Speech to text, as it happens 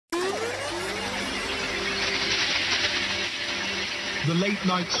The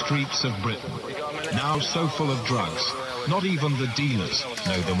late-night streets of Britain, now so full of drugs, not even the dealers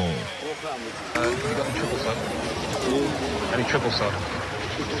know them all. Have you got any triple sod? Any triple sod?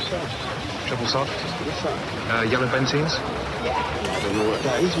 Triple sod? Yellow benzines? I don't know what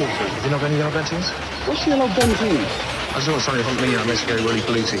that is, my friend. Have you not got any yellow benzines? What's yellow benzene? I just want something from me that makes me go really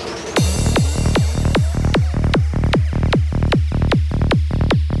bleaty.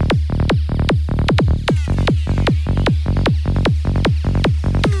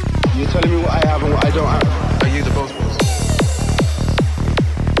 You're telling me what I have and what I don't have? Are you the boss?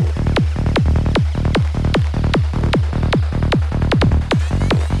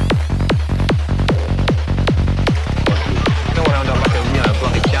 No one wound up like a,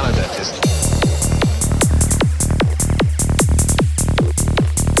 bloody piano dentist.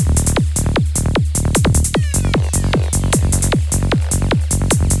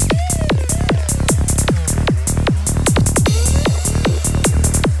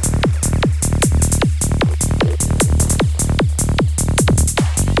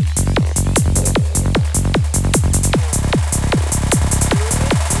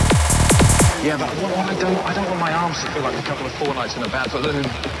 Yeah, but I don't want my arms to feel like a couple of fortnights in a bad balloon.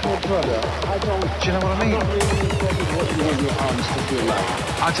 Oh, brother, I don't... Do you know what I mean? I'm not really interested in what you want your arms to feel like.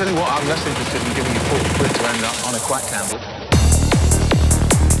 I tell you what, I'm less interested in giving you 40 quid to end up on a quack candle.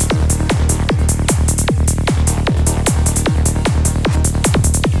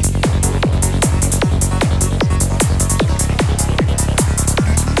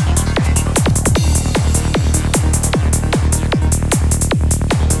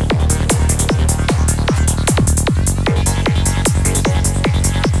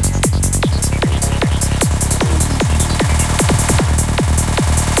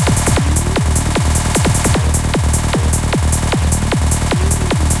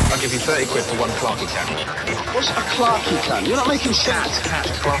 £30 for one Clarky can. What's a Clarky can? You're not making sense. Cat,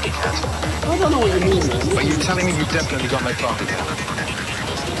 Clarky cat. I don't know what you mean, man. But you're telling me you've definitely got no Clarky can?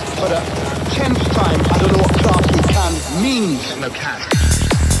 For the 10th time, I don't know what Clarky can means. No cat.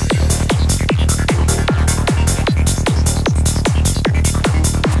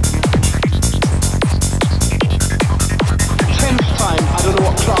 I don't know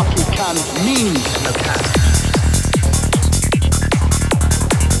what Clarky can means. No cat.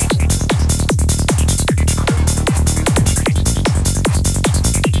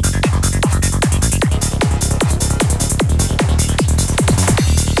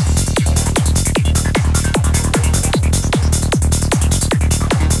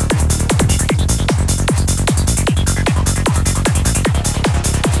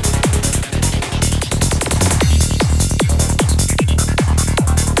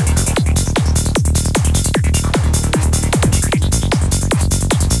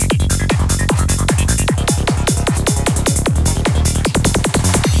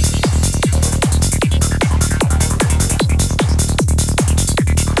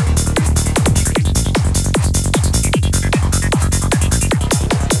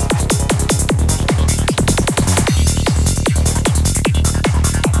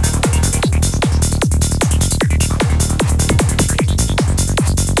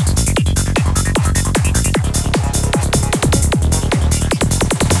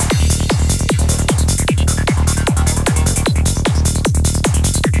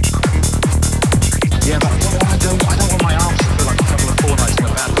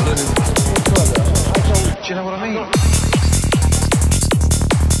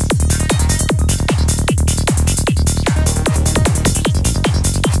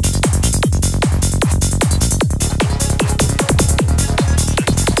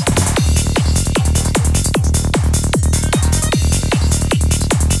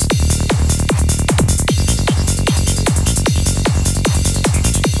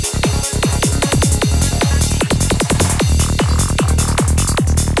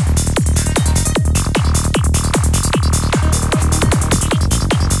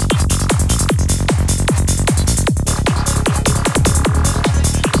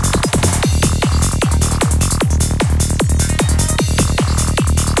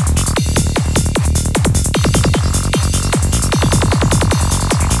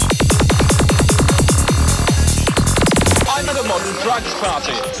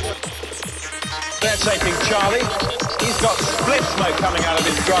 Party. They're taking Charlie. He's got split smoke coming out of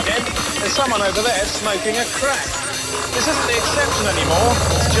his drug end. There's someone over there smoking a crack. This isn't the exception anymore.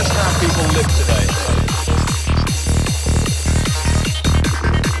 It's just how people live today.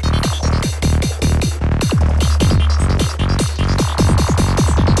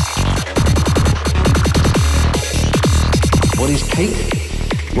 What is cake?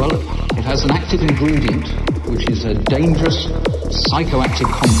 Well, it has an active ingredient which is a dangerous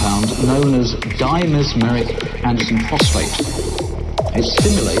psychoactive compound known as dimesmeric anderson phosphate. It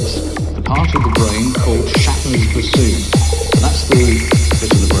stimulates the part of the brain called Shatner's bassoon. And that's the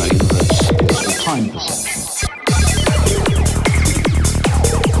bit of the brain that deals with time perception.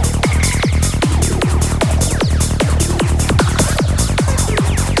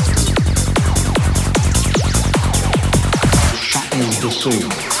 Shatner's bassoon.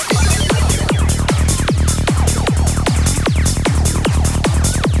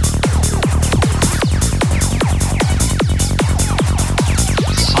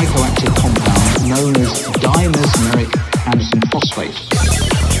 Psychoactive compound known as dimesmeric anderson phosphate.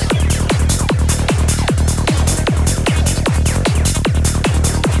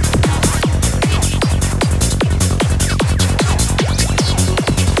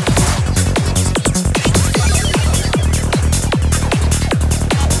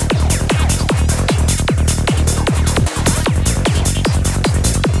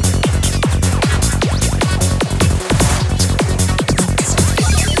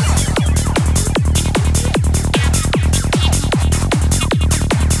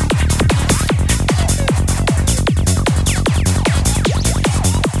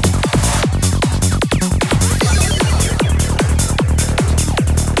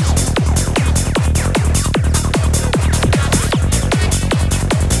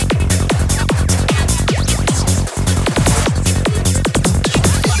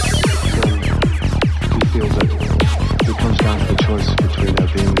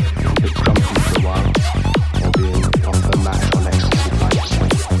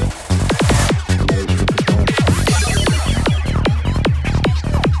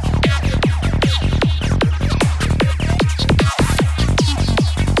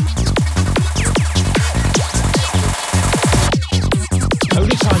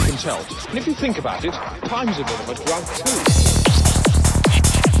 And if you think about it, time's a bit of a drug too.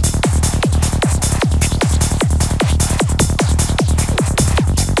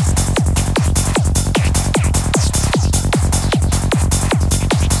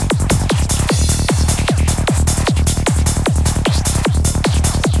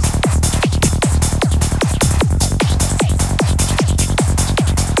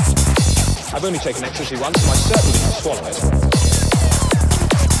 I've only taken ecstasy once, and I certainly didn't swallow it.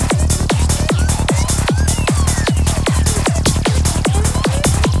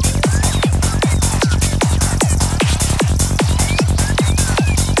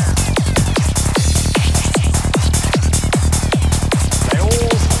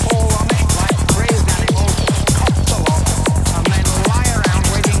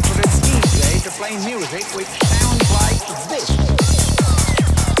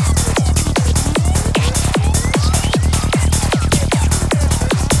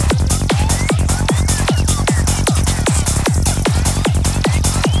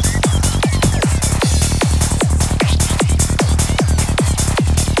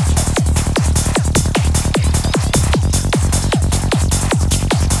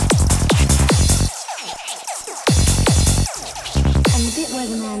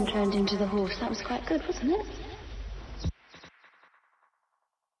 Turned into the horse. That was quite good, wasn't it?